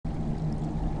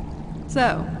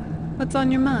So, what's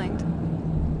on your mind?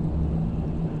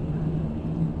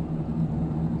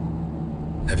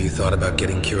 Have you thought about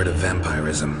getting cured of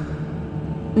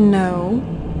vampirism? No.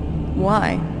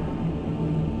 Why?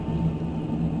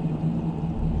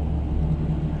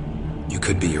 You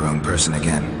could be your own person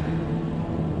again.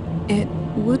 It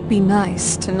would be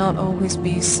nice to not always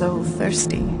be so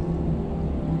thirsty.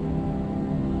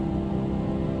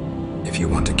 If you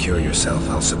want to cure yourself,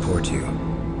 I'll support you.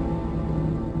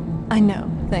 I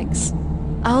know, thanks.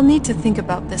 I'll need to think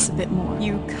about this a bit more.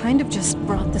 You kind of just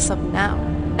brought this up now,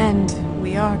 and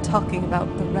we are talking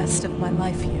about the rest of my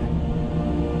life here.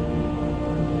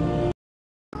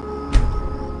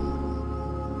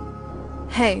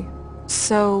 Hey,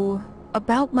 so,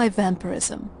 about my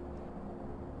vampirism.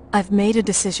 I've made a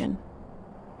decision.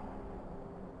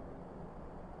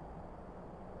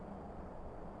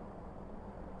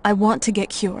 I want to get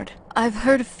cured. I've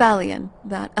heard Phalion,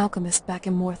 that alchemist back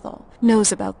in Morthal,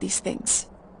 knows about these things.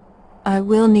 I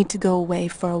will need to go away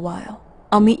for a while.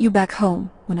 I'll meet you back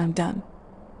home when I'm done.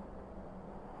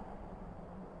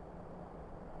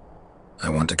 I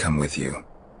want to come with you.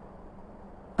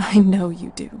 I know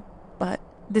you do, but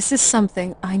this is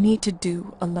something I need to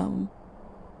do alone.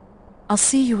 I'll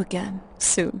see you again,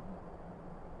 soon.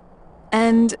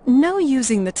 And no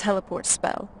using the teleport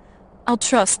spell. I'll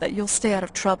trust that you'll stay out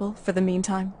of trouble for the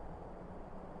meantime.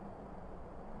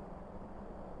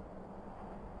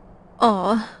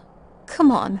 Aw, come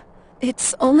on.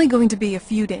 It's only going to be a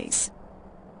few days.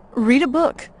 Read a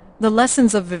book. The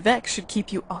lessons of Vivek should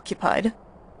keep you occupied.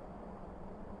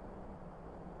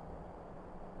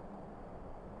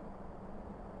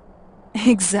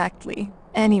 Exactly.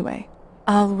 Anyway,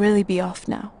 I'll really be off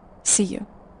now. See you.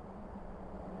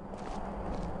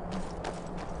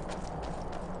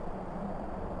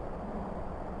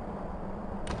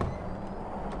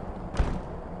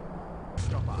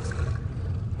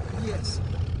 Yes.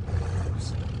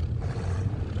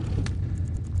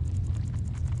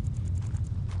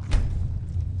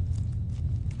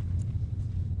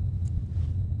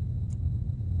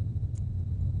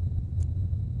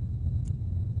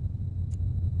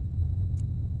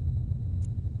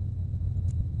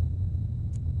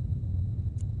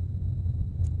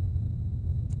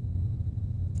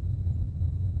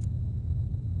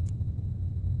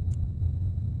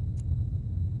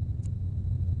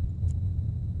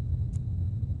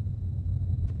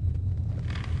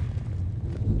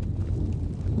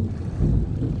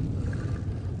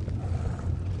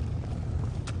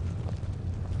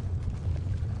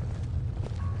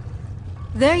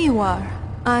 There you are.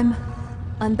 I'm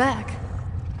back.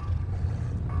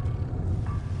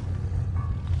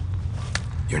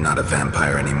 You're not a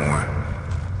vampire anymore.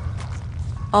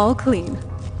 All clean.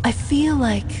 I feel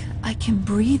like I can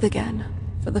breathe again,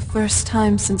 for the first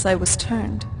time since I was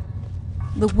turned.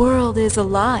 The world is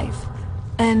alive,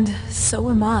 and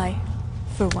so am I,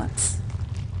 for once.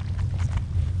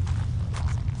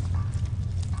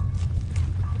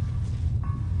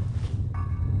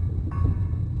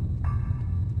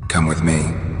 Come with me.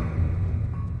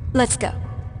 Let's go.